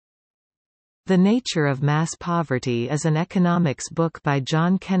The Nature of Mass Poverty is an economics book by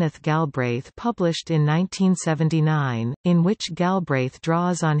John Kenneth Galbraith published in 1979, in which Galbraith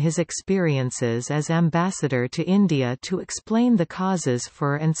draws on his experiences as ambassador to India to explain the causes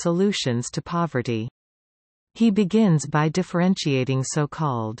for and solutions to poverty. He begins by differentiating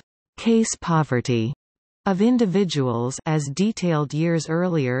so-called case poverty of individuals as detailed years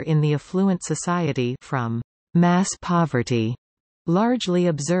earlier in the affluent society from mass poverty, largely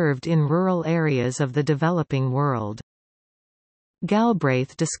observed in rural areas of the developing world.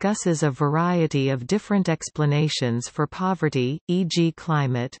 Galbraith discusses a variety of different explanations for poverty, e.g.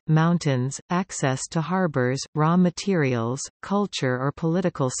 climate, mountains, access to harbors, raw materials, culture or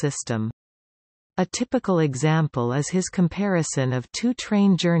political system. A typical example is his comparison of two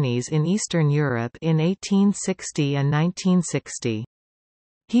train journeys in Eastern Europe in 1860 and 1960.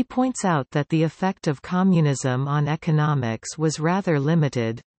 He points out that the effect of communism on economics was rather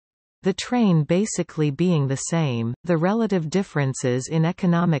limited. The train basically being the same, the relative differences in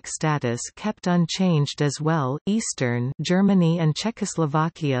economic status kept unchanged as well, Eastern Germany and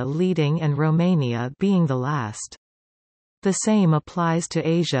Czechoslovakia leading and Romania being the last. The same applies to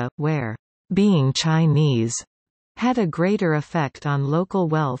Asia, where being Chinese had a greater effect on local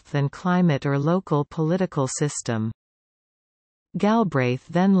wealth than climate or local political system. Galbraith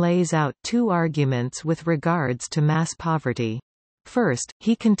then lays out two arguments with regards to mass poverty. First,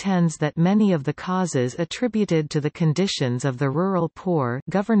 he contends that many of the causes attributed to the conditions of the rural poor,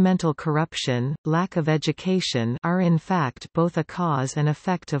 governmental corruption, lack of education, are in fact both a cause and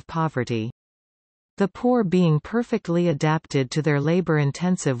effect of poverty. The poor being perfectly adapted to their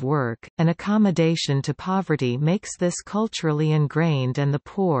labor-intensive work, and accommodation to poverty makes this culturally ingrained, and the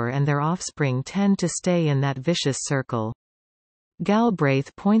poor and their offspring tend to stay in that vicious circle.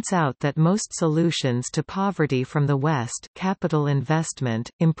 Galbraith points out that most solutions to poverty from the West, capital investment,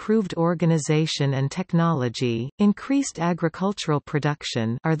 improved organization and technology, increased agricultural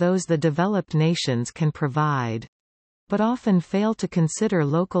production, are those the developed nations can provide, but often fail to consider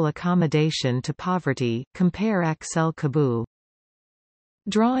local accommodation to poverty. Compare Axel Kabou.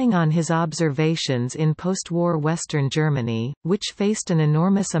 Drawing on his observations in post-war Western Germany, which faced an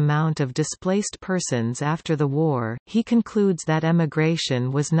enormous amount of displaced persons after the war, he concludes that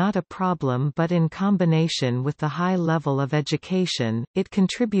emigration was not a problem, but in combination with the high level of education, it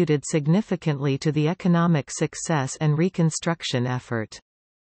contributed significantly to the economic success and reconstruction effort.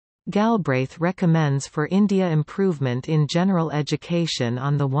 Galbraith recommends for India improvement in general education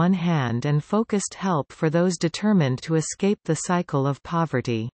on the one hand and focused help for those determined to escape the cycle of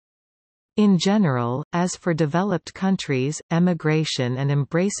poverty. In general, as for developed countries, emigration and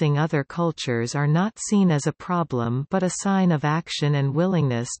embracing other cultures are not seen as a problem but a sign of action and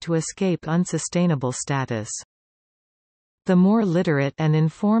willingness to escape unsustainable status. The more literate and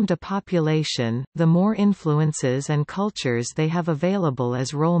informed a population, the more influences and cultures they have available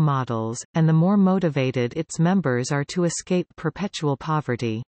as role models, and the more motivated its members are to escape perpetual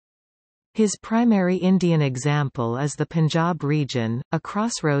poverty. His primary Indian example is the Punjab region, a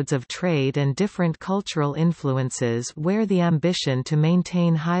crossroads of trade and different cultural influences where the ambition to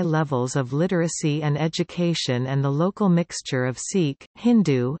maintain high levels of literacy and education and the local mixture of Sikh,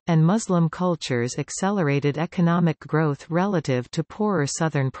 Hindu, and Muslim cultures accelerated economic growth relative to poorer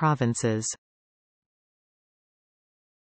southern provinces.